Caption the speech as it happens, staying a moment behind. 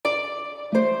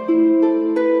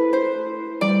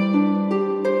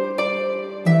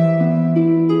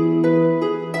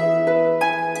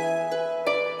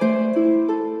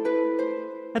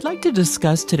to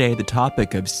discuss today the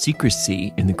topic of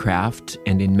secrecy in the craft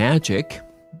and in magic.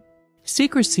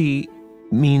 Secrecy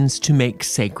means to make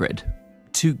sacred.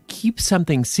 To keep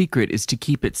something secret is to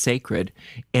keep it sacred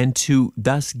and to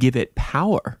thus give it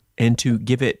power and to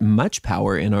give it much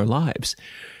power in our lives.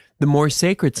 The more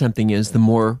sacred something is, the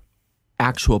more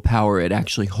actual power it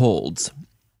actually holds.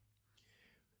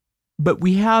 But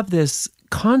we have this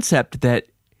concept that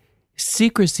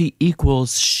secrecy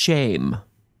equals shame.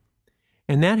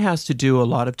 And that has to do a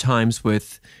lot of times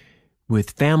with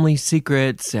family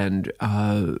secrets and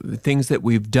things that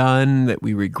we've done that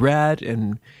we regret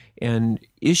and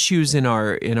issues in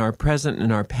our present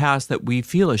and our past that we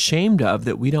feel ashamed of,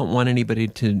 that we don't want anybody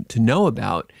to know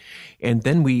about. And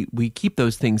then we keep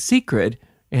those things secret,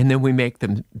 and then we make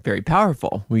them very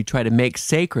powerful. We try to make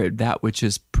sacred that which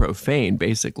is profane,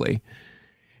 basically.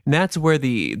 And that's where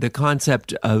the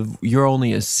concept of you're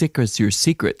only as sick as your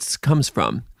secrets comes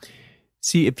from.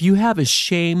 See, if you have a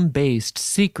shame-based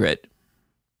secret,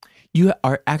 you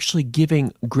are actually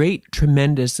giving great,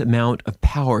 tremendous amount of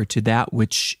power to that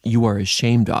which you are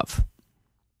ashamed of.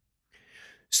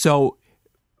 So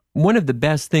one of the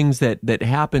best things that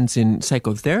happens in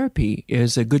psychotherapy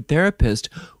is a good therapist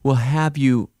will have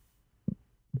you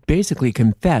basically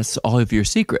confess all of your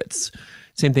secrets.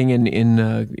 Same thing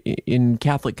in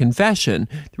Catholic confession.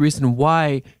 The reason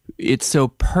why it's so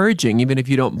purging, even if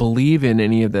you don't believe in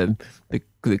any of the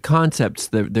concepts,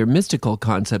 they're mystical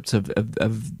concepts of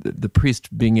the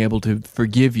priest being able to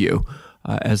forgive you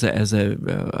as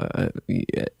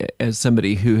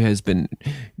somebody who has been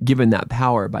given that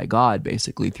power by God,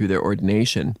 basically through their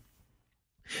ordination.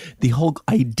 The whole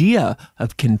idea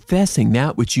of confessing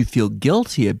that which you feel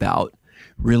guilty about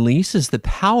releases the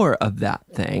power of that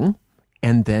thing.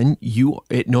 And then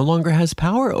it no longer has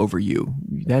power over you.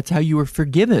 That's how you were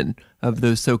forgiven of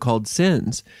those so-called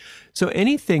sins. So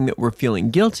anything that we're feeling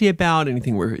guilty about,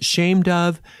 anything we're ashamed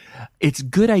of, it's a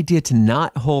good idea to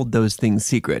not hold those things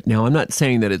secret. Now, I'm not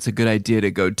saying that it's a good idea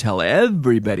to go tell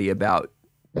everybody about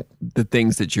the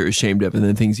things that you're ashamed of and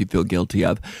the things you feel guilty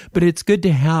of, but it's good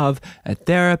to have a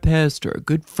therapist or a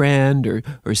good friend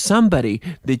or somebody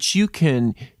that you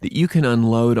can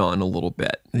unload on a little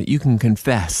bit, that you can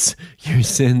confess your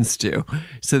sins to,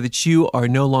 so that you are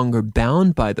no longer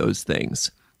bound by those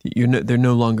things. They're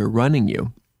no longer running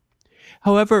you.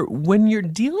 However, when you're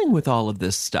dealing with all of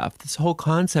this stuff, this whole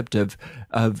concept of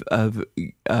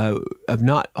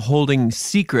not holding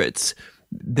secrets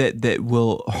that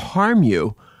will harm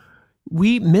you,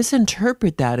 we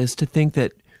misinterpret that as to think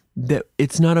that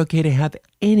it's not okay to have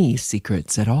any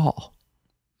secrets at all.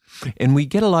 And we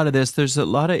get a lot of this. There's a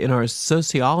lot in our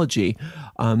sociology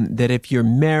that if you're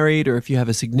married or if you have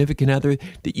a significant other,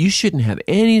 that you shouldn't have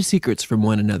any secrets from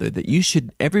one another,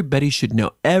 that everybody should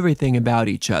know everything about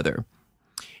each other.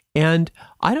 And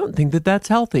I don't think that that's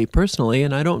healthy personally,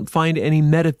 and I don't find any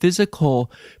metaphysical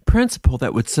principle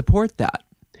that would support that.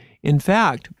 In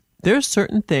fact, there are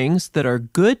certain things that are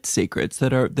good secrets,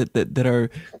 that are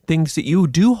things that you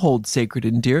do hold sacred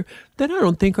and dear, that I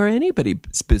don't think are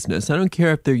anybody's business. I don't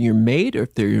care if they're your mate or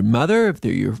if they're your mother, if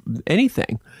they're your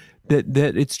anything. That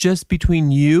it's just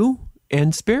between you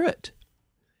and spirit.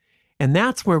 And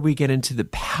that's where we get into the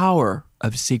power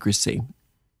of secrecy.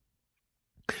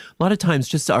 A lot of times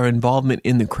just our involvement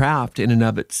in the craft in and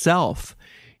of itself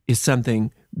is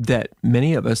something that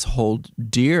many of us hold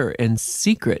dear and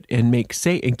secret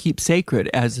and keep sacred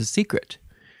as a secret.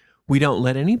 We don't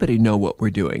let anybody know what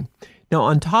we're doing. Now,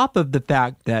 on top of the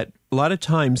fact that a lot of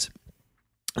times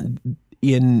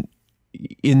in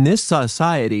this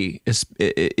society,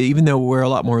 even though we're a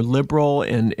lot more liberal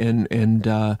and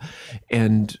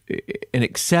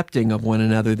accepting of one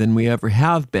another than we ever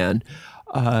have been,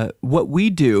 what we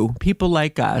do, people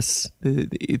like us,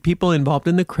 people involved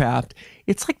in the craft,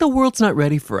 it's like the world's not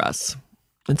ready for us.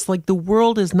 It's like the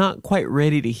world is not quite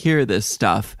ready to hear this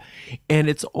stuff. And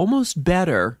it's almost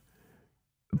better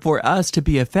for us to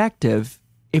be effective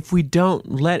if we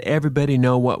don't let everybody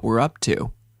know what we're up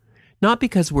to. Not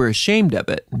because we're ashamed of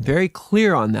it, I'm very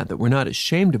clear on that we're not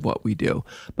ashamed of what we do,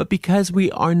 but because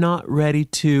we are not ready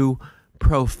to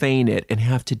profane it and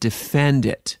have to defend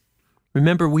it.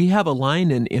 Remember, we have a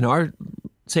line in our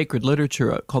sacred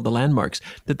literature called the Landmarks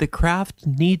that the craft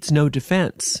needs no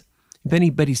defense. If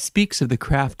anybody speaks of the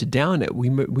craft to down it, we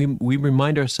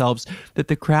remind ourselves that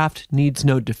the craft needs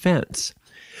no defense.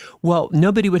 Well,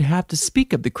 nobody would have to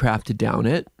speak of the craft to down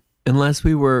it unless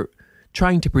we were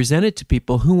trying to present it to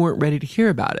people who weren't ready to hear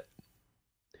about it.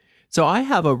 So I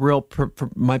have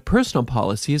my personal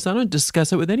policy is I don't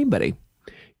discuss it with anybody.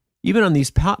 even on these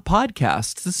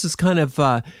podcasts, this is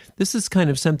kind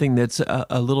of something that's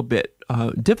a little bit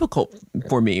difficult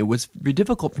for me. It was very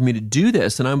difficult for me to do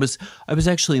this, and I was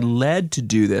actually led to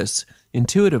do this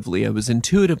intuitively. I was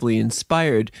intuitively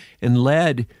inspired and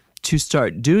led to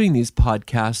start doing these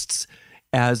podcasts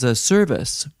as a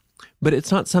service, but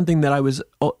it's not something that I was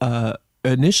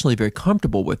initially very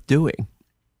comfortable with doing.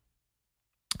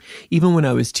 Even when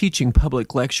I was teaching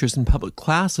public lectures and public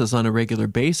classes on a regular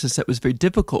basis, that was very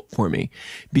difficult for me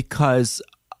because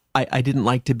I didn't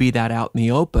like to be that out in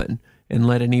the open and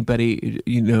let anybody,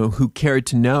 who cared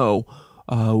to know,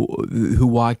 who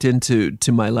walked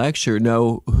into my lecture,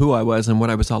 know who I was and what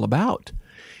I was all about.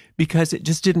 Because it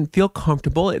just didn't feel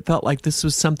comfortable. It felt like this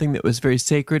was something that was very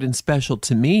sacred and special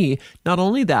to me. Not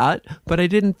only that, but I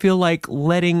didn't feel like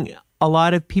letting a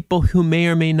lot of people who may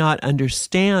or may not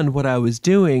understand what I was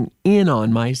doing in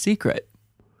on my secret,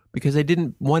 because I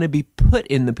didn't want to be put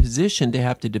in the position to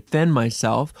have to defend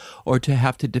myself or to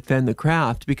have to defend the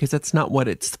craft, because that's not what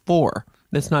it's for.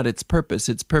 That's not its purpose.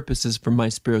 Its purpose is for my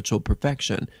spiritual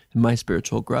perfection and my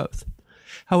spiritual growth.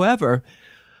 However,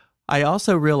 I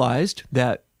also realized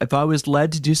that if I was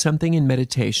led to do something in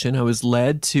meditation, I was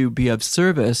led to be of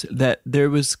service, that there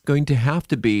was going to have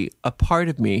to be a part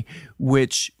of me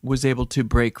which was able to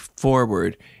break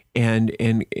forward and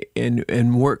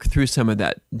work through some of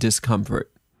that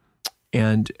discomfort,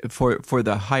 and for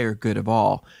the higher good of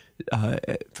all,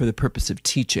 for the purpose of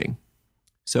teaching.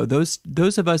 So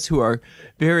those of us who are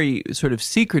very sort of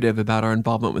secretive about our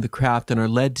involvement with the craft and are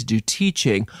led to do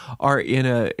teaching are in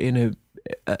a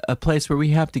place where we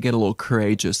have to get a little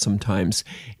courageous sometimes,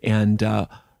 and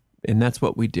that's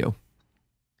what we do.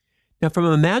 Now, from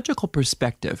a magical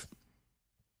perspective,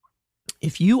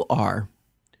 if you are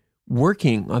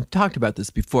working, I've talked about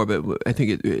this before, but I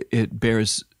think it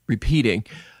bears repeating,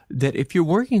 that if you're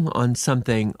working on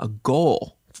something, a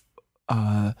goal,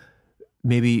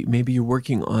 maybe you're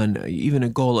working on even a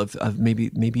goal of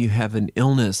maybe you have an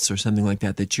illness or something like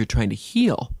that you're trying to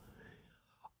heal.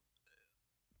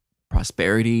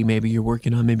 Prosperity, maybe you're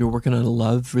working on a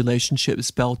love relationship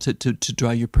spell to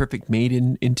draw your perfect mate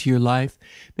into your life.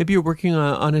 Maybe you're working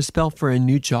on a spell for a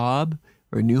new job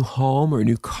or a new home or a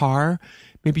new car.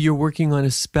 Maybe you're working on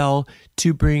a spell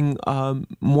to bring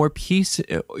more peace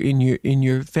in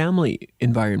your family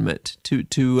environment.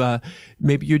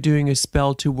 Maybe you're doing a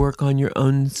spell to work on your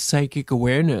own psychic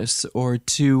awareness, or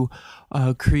to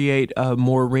create a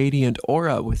more radiant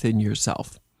aura within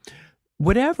yourself.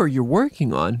 Whatever you're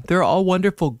working on, they're all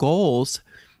wonderful goals,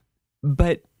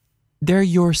 but they're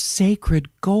your sacred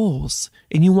goals,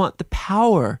 and you want the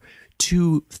power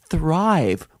to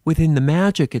thrive within the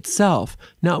magic itself,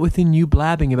 not within you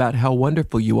blabbing about how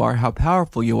wonderful you are, how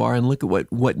powerful you are, and look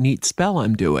at what neat spell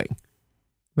I'm doing,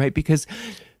 right? Because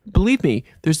believe me,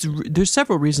 there's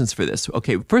several reasons for this.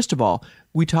 Okay, first of all,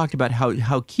 we talked about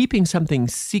how keeping something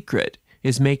secret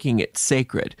is making it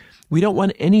sacred. We don't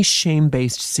want any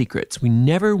shame-based secrets. We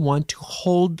never want to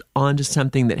hold on to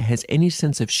something that has any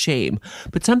sense of shame,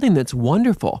 but something that's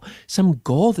wonderful, some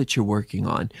goal that you're working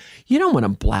on. You don't want to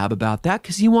blab about that,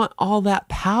 because you want all that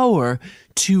power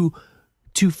to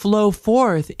flow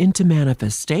forth into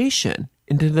manifestation,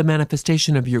 into the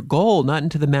manifestation of your goal, not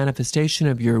into the manifestation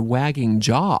of your wagging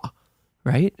jaw,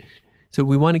 right? So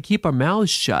we want to keep our mouths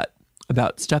shut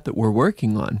about stuff that we're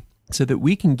working on, so that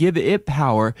we can give it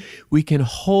power, we can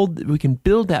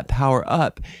build that power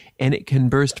up, and it can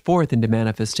burst forth into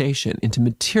manifestation, into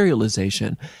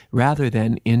materialization, rather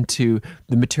than into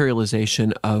the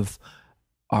materialization of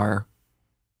our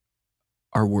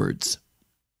words.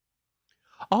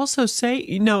 Also,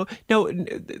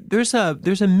 there's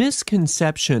a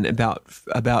misconception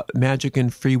about magic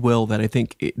and free will that I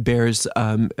think it bears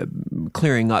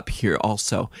clearing up here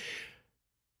also.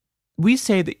 We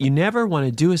say that you never want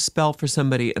to do a spell for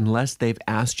somebody unless they've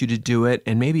asked you to do it,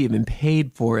 and maybe even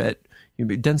paid for it.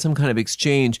 You've done some kind of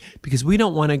exchange, because we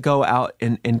don't want to go out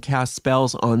and cast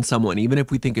spells on someone, even if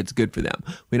we think it's good for them.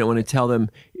 We don't want to tell them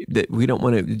that we don't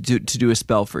want to do a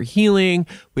spell for healing.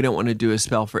 We don't want to do a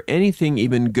spell for anything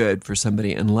even good for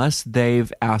somebody unless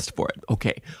they've asked for it.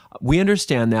 Okay, we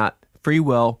understand that. Free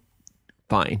will,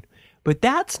 fine. But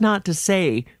that's not to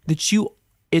say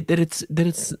that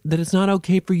it's not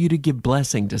okay for you to give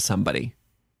blessing to somebody.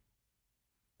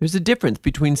 There's a difference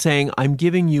between saying, I'm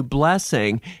giving you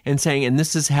blessing, and saying, and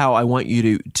this is how I want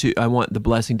you I want the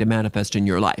blessing to manifest in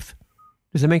your life.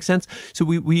 Does that make sense? So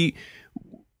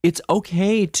it's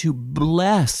okay to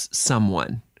bless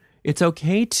someone. It's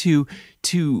okay to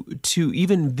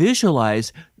even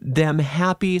visualize them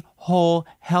happy, whole,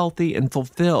 healthy, and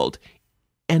fulfilled.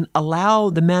 and allow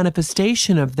the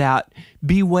manifestation of that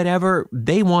be whatever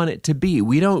they want it to be.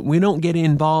 We don't get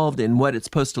involved in what it's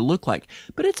supposed to look like,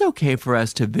 but it's okay for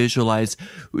us to visualize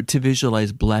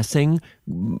blessing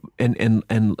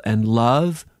and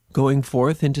love going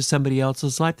forth into somebody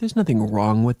else's life. There's nothing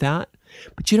wrong with that,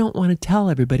 but you don't want to tell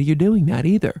everybody you're doing that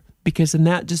either, because then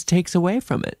that just takes away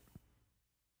from it.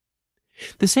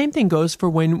 The same thing goes for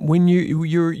when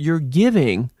you're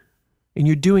giving and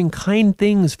you're doing kind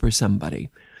things for somebody.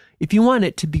 If you want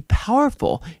it to be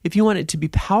powerful,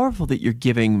 that you're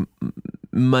giving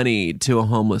money to a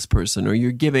homeless person, or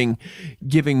you're giving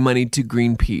money to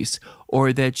Greenpeace,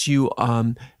 or that you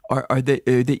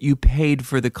that you paid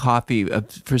for the coffee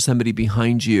for somebody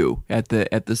behind you at the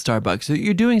Starbucks, so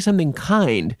you're doing something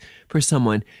kind for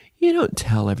someone, you don't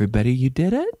tell everybody you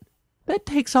did it. That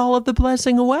takes all of the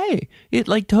blessing away. It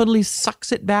totally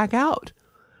sucks it back out.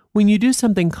 When you do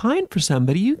something kind for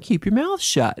somebody, you keep your mouth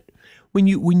shut. When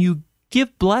you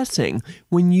give blessing,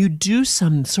 when you do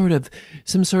some sort of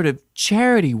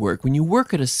charity work, when you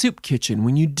work at a soup kitchen,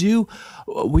 when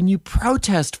you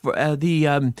protest for at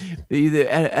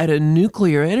a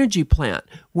nuclear energy plant,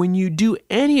 when you do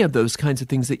any of those kinds of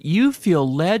things that you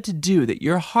feel led to do, that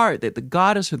your heart, that the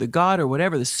goddess or the god or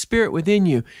whatever, the spirit within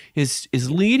you is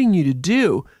leading you to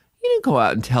do, you didn't go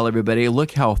out and tell everybody,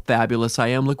 look how fabulous I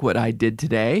am, look what I did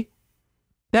today.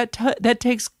 That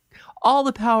takes all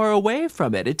the power away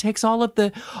from it. It takes all of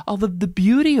the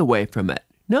beauty away from it.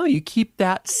 No, you keep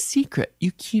that secret.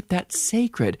 You keep that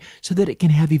sacred so that it can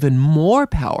have even more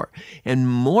power and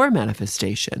more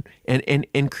manifestation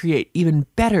and create even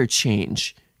better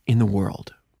change in the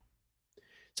world.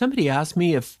 Somebody asked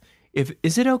me if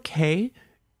is it okay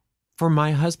for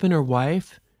my husband or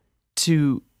wife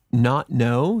to not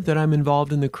know that I'm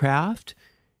involved in the craft?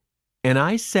 And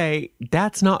I say,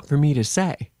 that's not for me to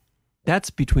say. That's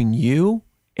between you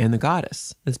and the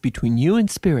goddess. That's between you and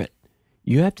spirit.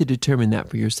 You have to determine that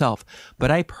for yourself.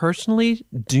 But I personally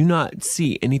do not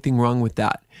see anything wrong with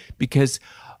that, because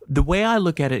the way I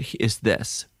look at it is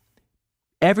this.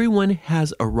 Everyone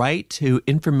has a right to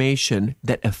information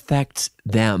that affects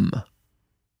them.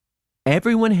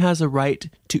 Everyone has a right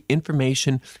to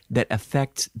information that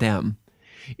affects them.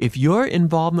 If your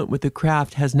involvement with the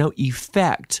craft has no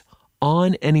effect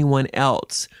on anyone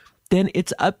else, then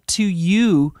it's up to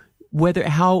you whether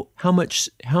how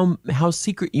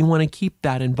secret you want to keep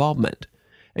that involvement.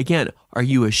 Again, are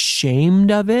you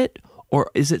ashamed of it, or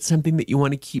is it something that you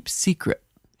want to keep secret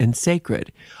and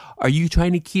sacred? Are you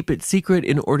trying to keep it secret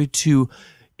in order to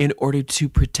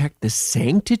protect the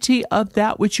sanctity of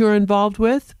that which you're involved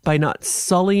with by not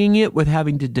sullying it with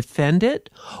having to defend it?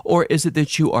 Or is it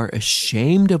that you are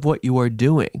ashamed of what you are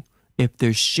doing? If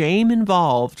there's shame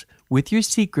involved with your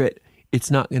secret, it's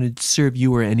not going to serve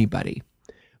you or anybody.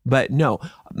 But no,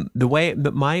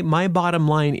 my bottom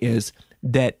line is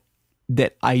that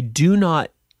I do not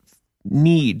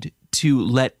need to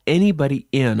let anybody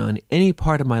in on any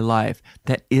part of my life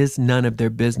that is none of their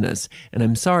business. And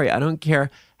I'm sorry, I don't care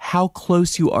how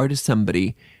close you are to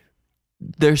somebody.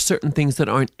 There's certain things that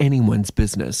aren't anyone's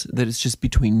business, that it's just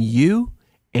between you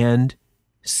and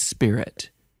spirit.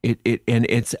 And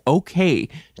it's okay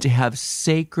to have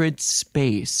sacred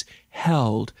space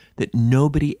held that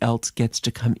nobody else gets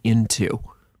to come into.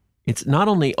 It's not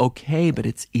only okay, but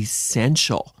it's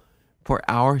essential for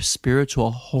our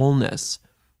spiritual wholeness.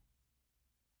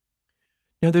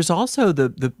 Now, there's also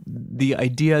the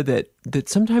idea that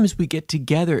sometimes we get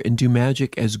together and do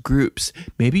magic as groups.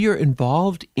 Maybe you're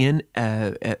involved in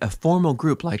a formal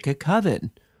group like a coven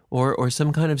or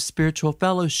some kind of spiritual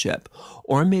fellowship,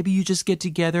 or maybe you just get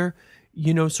together,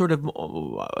 sort of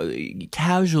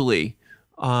casually,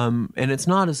 and it's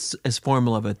not as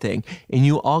formal of a thing, and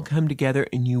you all come together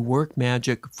and you work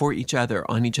magic for each other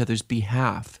on each other's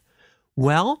behalf.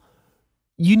 Well,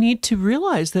 you need to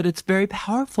realize that it's very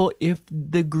powerful if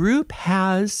the group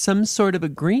has some sort of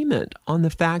agreement on the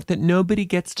fact that nobody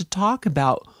gets to talk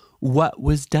about what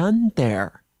was done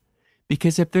there.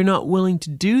 Because if they're not willing to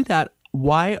do that,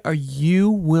 why are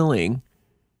you willing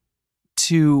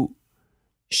to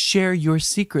share your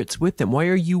secrets with them? Why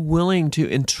are you willing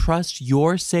to entrust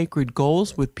your sacred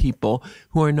goals with people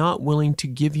who are not willing to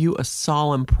give you a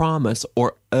solemn promise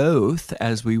or oath,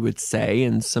 as we would say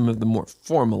in some of the more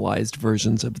formalized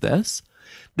versions of this,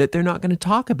 that they're not going to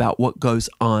talk about what goes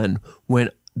on when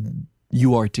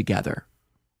you are together,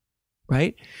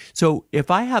 right? So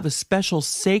if I have a special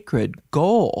sacred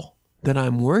goal that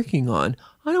I'm working on,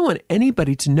 I don't want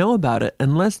anybody to know about it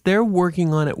unless they're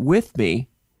working on it with me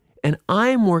and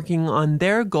I'm working on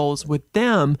their goals with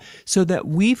them, so that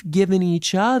we've given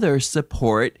each other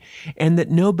support and that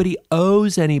nobody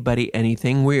owes anybody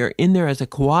anything. We are in there as a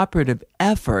cooperative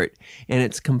effort, and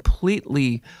it's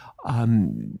completely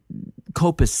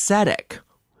copacetic,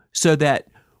 so that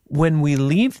when we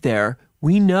leave there,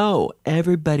 we know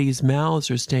everybody's mouths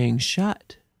are staying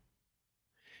shut.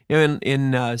 In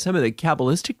some of the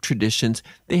Kabbalistic traditions,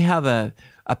 they have a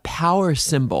power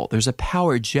symbol. There's a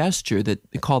power gesture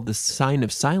that called the sign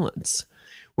of silence,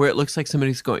 where it looks like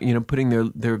somebody's going, putting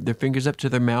their fingers up to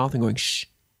their mouth and going, shh,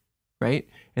 right?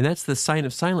 And that's the sign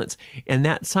of silence. And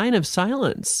that sign of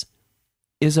silence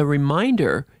is a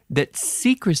reminder that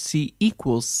secrecy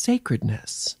equals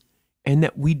sacredness, and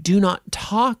that we do not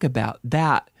talk about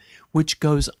that which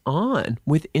goes on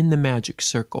within the magic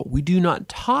circle. We do not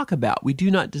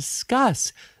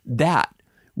discuss that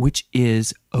which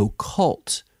is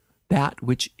occult, that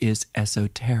which is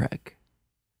esoteric.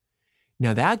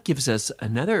 Now that gives us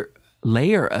another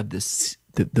layer of this,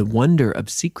 the wonder of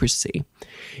secrecy,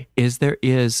 is there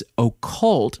is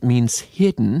occult means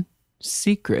hidden,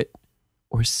 secret,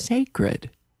 or sacred,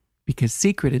 because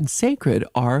secret and sacred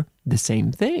are the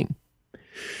same thing.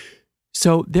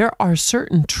 So there are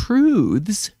certain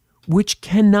truths which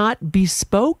cannot be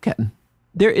spoken.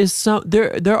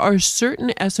 There are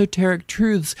certain esoteric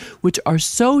truths which are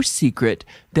so secret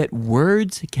that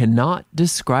words cannot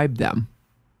describe them.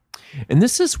 And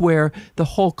this is where the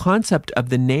whole concept of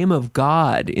the name of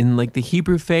God in like the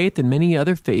Hebrew faith and many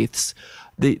other faiths,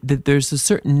 that there's a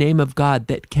certain name of God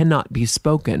that cannot be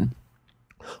spoken.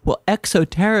 Well,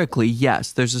 exoterically,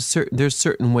 yes, there's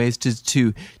certain ways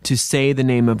to say the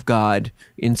name of God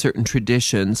in certain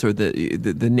traditions, or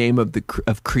the name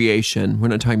of creation. We're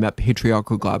not talking about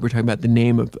patriarchal God. We're talking about the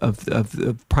name of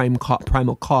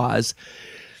primal cause.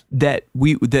 That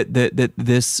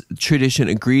this tradition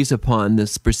agrees upon the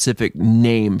specific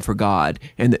name for God,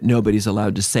 and that nobody's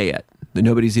allowed to say it. That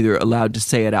nobody's either allowed to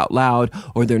say it out loud,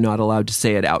 or they're not allowed to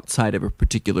say it outside of a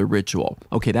particular ritual.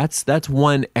 Okay, that's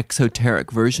one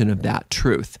exoteric version of that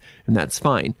truth, and that's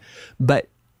fine. But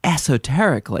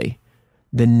esoterically,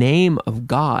 the name of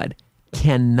God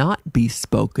cannot be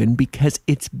spoken because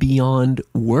it's beyond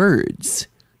words.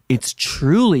 It's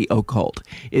truly occult.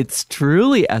 It's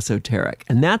truly esoteric.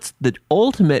 And that's the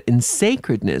ultimate in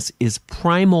sacredness, is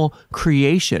primal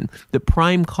creation, the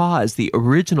prime cause, the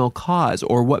original cause,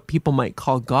 or what people might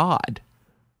call God.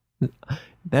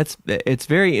 It's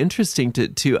very interesting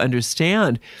to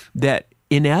understand that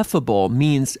ineffable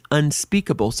means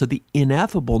unspeakable. So the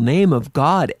ineffable name of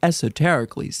God,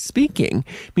 esoterically speaking,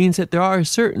 means that there are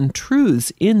certain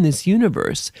truths in this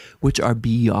universe which are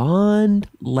beyond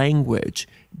language,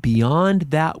 beyond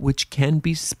that which can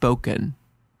be spoken.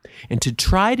 And to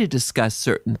try to discuss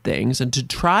certain things, and to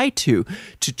try to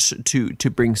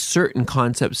bring certain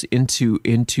concepts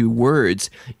into words,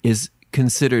 is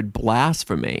considered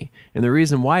blasphemy. And the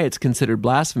reason why it's considered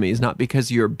blasphemy is not because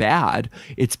you're bad.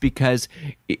 It's because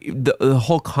the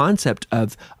whole concept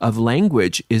of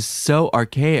language is so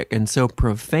archaic and so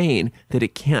profane that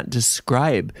it can't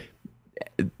describe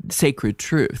sacred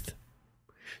truth.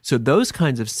 So those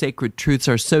kinds of sacred truths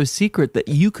are so secret that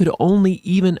you could only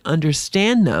even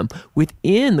understand them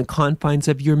within the confines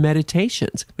of your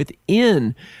meditations,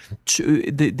 within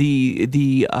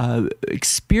the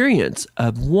experience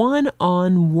of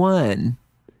one-on-one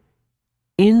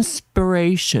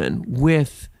inspiration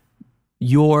with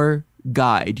your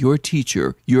guide, your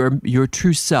teacher, your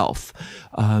true self,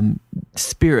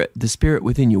 spirit, the spirit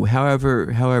within you,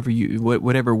 however you,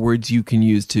 whatever words you can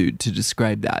use to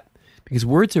describe that. Because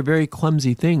words are very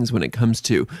clumsy things when it comes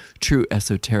to true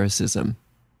esotericism.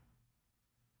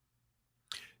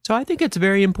 So I think it's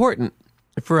very important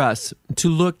for us to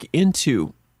look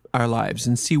into our lives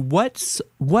and see what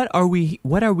are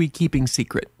we keeping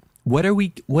secret? What are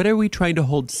we trying to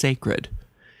hold sacred?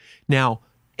 Now,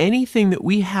 anything that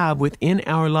we have within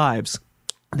our lives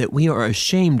that we are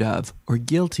ashamed of or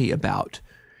guilty about,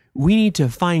 we need to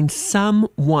find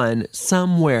someone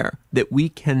somewhere that we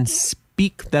can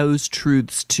speak those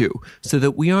truths to, so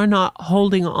that we are not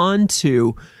holding on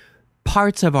to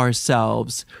parts of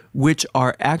ourselves which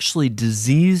are actually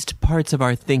diseased parts of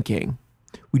our thinking.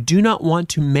 We do not want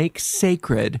to make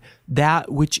sacred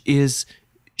that which is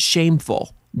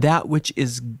shameful, that which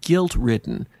is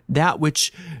guilt-ridden, that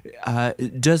which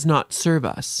does not serve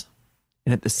us.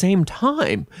 And at the same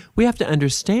time, we have to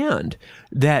understand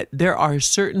that there are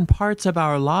certain parts of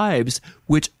our lives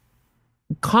which,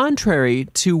 contrary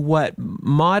to what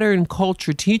modern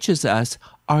culture teaches us,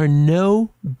 are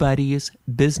nobody's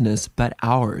business but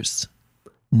ours.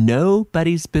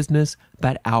 Nobody's business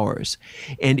but ours.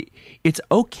 And it's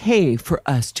okay for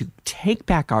us to take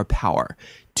back our power,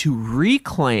 to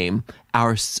reclaim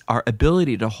our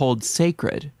ability to hold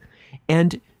sacred,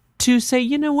 and to say,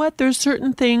 you know what, there's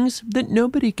certain things that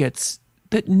nobody gets,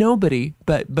 that nobody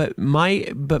but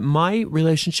my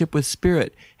relationship with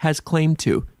Spirit has claim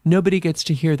to. Nobody gets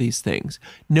to hear these things.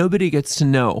 Nobody gets to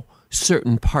know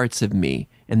certain parts of me.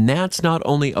 And that's not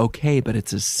only okay, but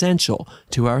it's essential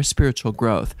to our spiritual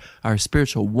growth, our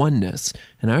spiritual oneness,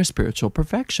 and our spiritual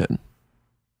perfection.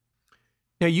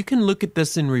 Now, you can look at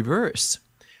this in reverse.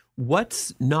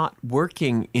 What's not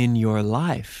working in your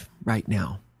life right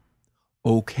now?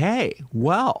 Okay,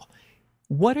 well,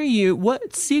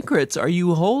 what secrets are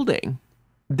you holding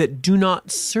that do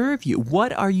not serve you?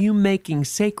 What are you making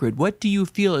sacred? What do you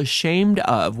feel ashamed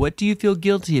of? What do you feel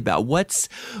guilty about?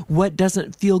 What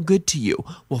doesn't feel good to you?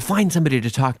 Well, find somebody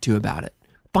to talk to about it.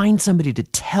 Find somebody to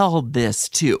tell this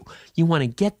to. You want to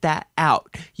get that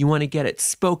out. You want to get it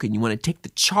spoken. You want to take the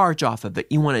charge off of it.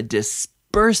 You want to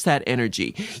disperse that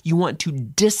energy. You want to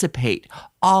dissipate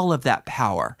all of that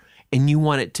power, and you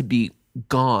want it to be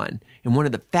gone. And one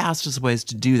of the fastest ways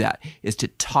to do that is to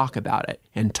talk about it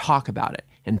and talk about it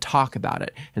and talk about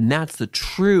it. And that's the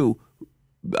true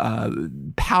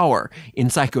power in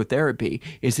psychotherapy,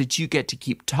 is that you get to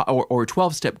keep or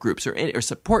 12-step groups or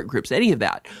support groups, any of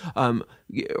that,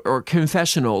 or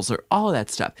confessionals or all of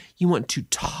that stuff. You want to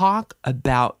talk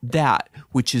about that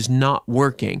which is not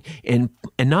working, and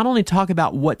not only talk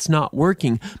about what's not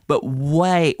working, but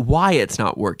why it's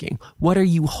not working. What are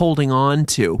you holding on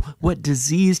to? What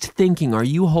diseased thinking are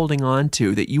you holding on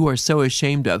to that you are so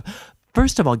ashamed of?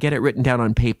 First of all, get it written down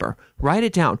on paper. Write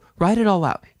it down. Write it all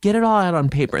out. Get it all out on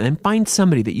paper. And then find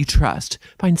somebody that you trust.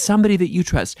 Find somebody that you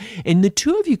trust. And the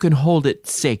two of you can hold it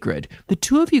sacred. The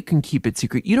two of you can keep it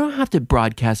secret. You don't have to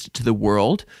broadcast it to the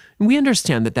world. And we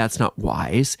understand that that's not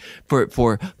wise for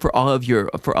all of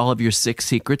your 6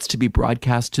 secrets to be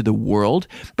broadcast to the world.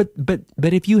 But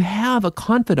if you have a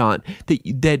confidant that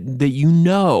you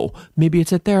know, maybe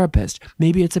it's a therapist,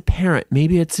 maybe it's a parent,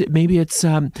 maybe it's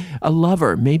a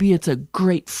lover, maybe it's a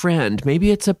great friend, maybe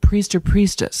it's a priest or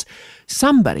priestess,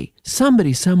 somebody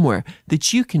somewhere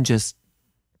that you can just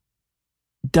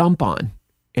dump on.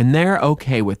 And they're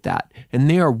okay with that. And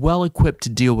they are well equipped to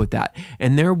deal with that.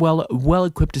 And they're well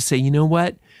equipped to say, you know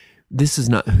what? This is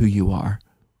not who you are.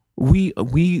 We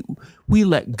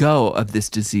let go of this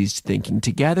diseased thinking.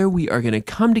 Together, we are going to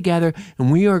come together and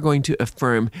we are going to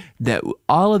affirm that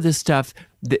all of this stuff,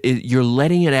 you're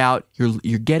letting it out,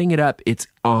 you're getting it up, it's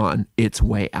on its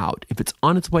way out. If it's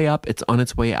on its way up, it's on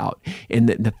its way out. And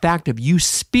the fact of you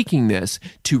speaking this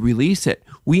to release it,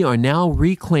 we are now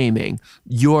reclaiming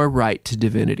your right to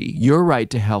divinity, your right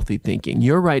to healthy thinking,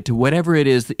 your right to whatever it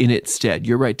is in its stead,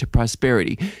 your right to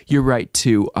prosperity, your right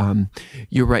to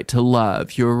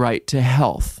love, your right to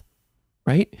health.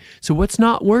 Right? So what's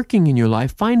not working in your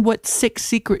life, find what 6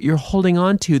 secret you're holding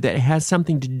on to that has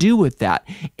something to do with that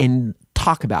and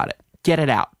talk about it. Get it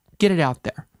out. Get it out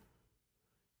there.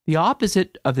 The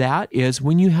opposite of that is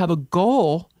when you have a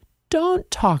goal, don't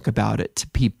talk about it to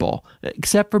people,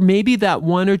 except for maybe that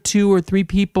 1 or 2 or 3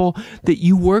 people that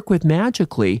you work with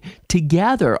magically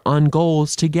together on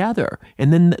goals together.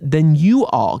 And then you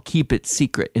all keep it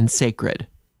secret and sacred.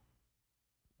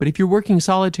 But if you're working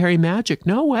solitary magic,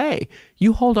 no way.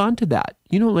 You hold on to that.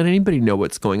 You don't let anybody know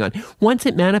what's going on. Once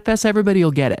it manifests, everybody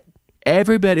will get it.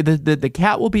 Everybody, the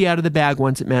cat will be out of the bag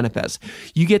once it manifests.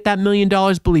 You get that $1 million,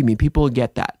 believe me, people will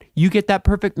get that. You get that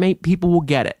perfect mate, people will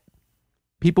get it.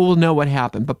 People will know what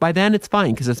happened. But by then, it's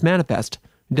fine because it's manifest.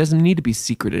 It doesn't need to be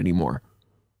secret anymore.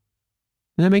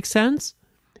 Does that make sense?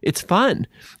 It's fun.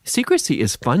 Secrecy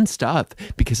is fun stuff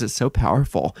because it's so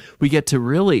powerful. We get to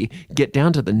really get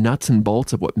down to the nuts and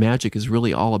bolts of what magic is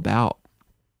really all about.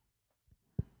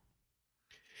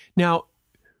 Now,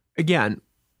 again,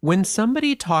 when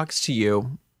somebody talks to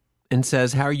you and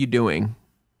says, "How are you doing?"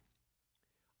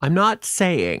 I'm not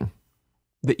saying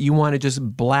that you want to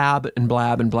just blab and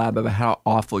blab and blab about how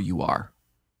awful you are.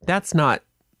 That's not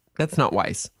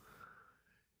wise.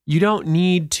 You don't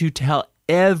need to tell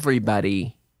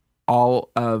everybody all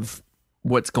of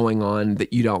what's going on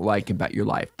that you don't like about your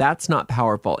life. That's not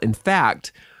powerful. In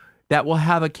fact, that will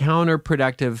have a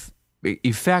counterproductive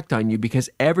effect on you because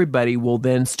everybody will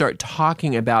then start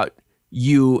talking about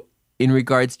you in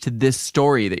regards to this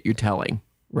story that you're telling,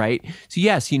 right? So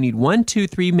yes, you need 1, 2,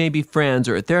 3, maybe friends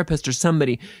or a therapist or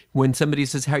somebody. When somebody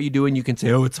says, "How are you doing?" you can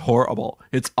say, "Oh, it's horrible.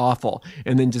 It's awful."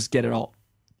 And then just get it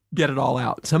all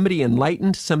out. Somebody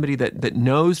enlightened, somebody that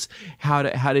knows how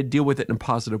to deal with it in a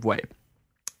positive way.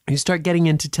 You start getting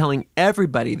into telling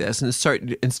everybody this and start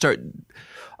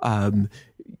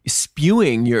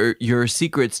spewing your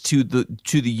secrets to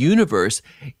the universe,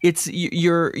 it's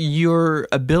your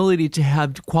ability to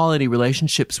have quality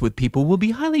relationships with people will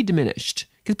be highly diminished,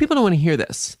 because people don't want to hear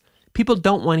this. People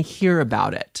don't want to hear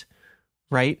about it,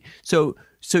 right? So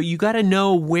you got to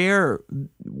know where,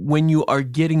 when you are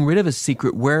getting rid of a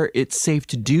secret, where it's safe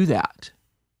to do that.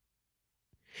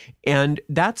 And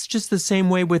that's just the same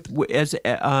way with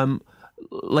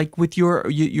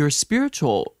your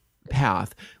spiritual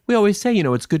path. We always say,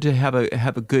 it's good to have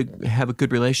a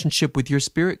good relationship with your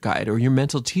spirit guide or your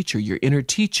mental teacher, your inner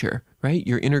teacher, right?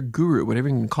 Your inner guru, whatever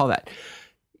you can call that.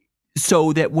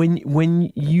 So that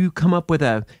when you come up with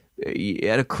at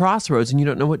a crossroads and you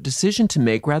don't know what decision to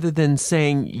make, rather than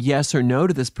saying yes or no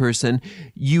to this person,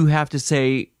 you have to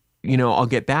say, I'll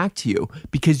get back to you,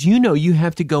 because you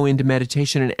have to go into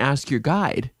meditation and ask your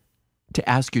guide, to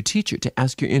ask your teacher, to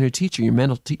ask your inner teacher, your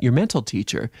mental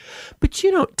teacher. But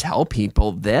you don't tell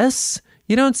people this.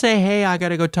 You don't say, hey, I got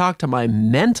to go talk to my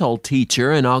mental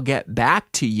teacher and I'll get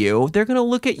back to you. They're going to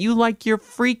look at you like you're a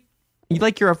freak.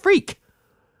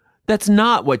 That's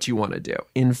not what you want to do.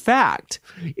 In fact,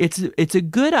 it's a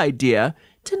good idea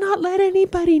to not let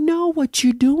anybody know what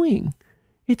you're doing.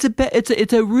 It's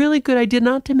a really good idea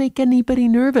not to make anybody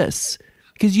nervous,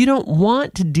 because you don't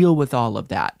want to deal with all of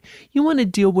that. You want to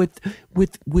deal with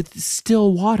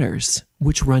still waters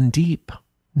which run deep.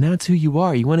 And that's who you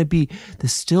are. You want to be the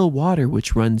still water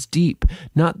which runs deep,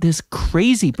 not this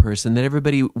crazy person that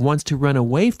everybody wants to run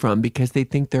away from because they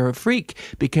think they're a freak,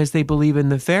 because they believe in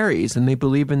the fairies and they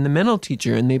believe in the mental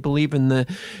teacher and they believe in the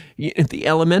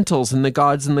elementals and the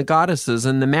gods and the goddesses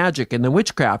and the magic and the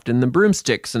witchcraft and the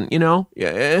broomsticks and,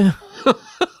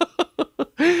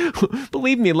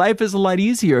 Believe me, life is a lot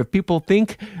easier if people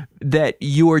think that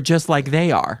you are just like they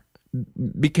are.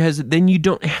 Because then you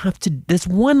don't have to, there's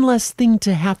one less thing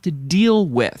to have to deal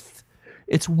with.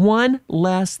 It's one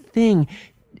less thing.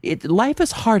 Life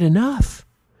is hard enough.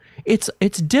 It's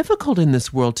difficult in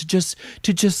this world to just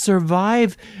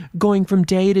survive, going from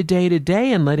day to day to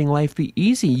day and letting life be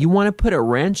easy. You want to put a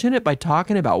wrench in it by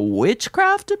talking about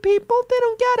witchcraft to people? They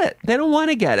don't get it. They don't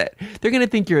want to get it. They're going to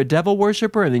think you're a devil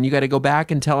worshiper, and then you got to go back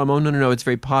and tell them, oh, no, it's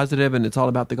very positive and it's all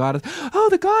about the goddess. Oh,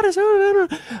 the goddess. Oh,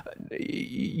 no.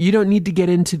 You don't need to get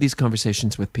into these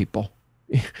conversations with people.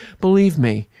 Believe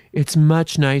me, it's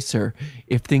much nicer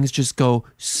if things just go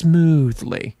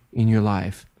smoothly in your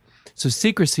life. So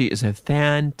secrecy is a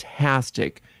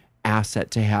fantastic asset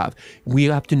to have. We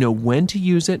have to know when to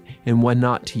use it and when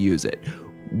not to use it.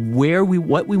 What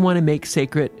we want to make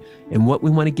sacred and what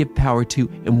we want to give power to,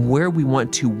 and where we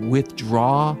want to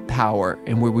withdraw power,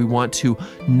 and where we want to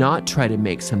not try to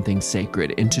make something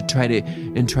sacred and to try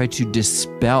to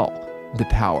dispel the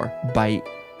power by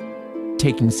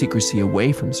taking secrecy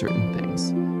away from certain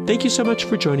things. Thank you so much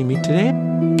for joining me today.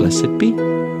 Blessed be.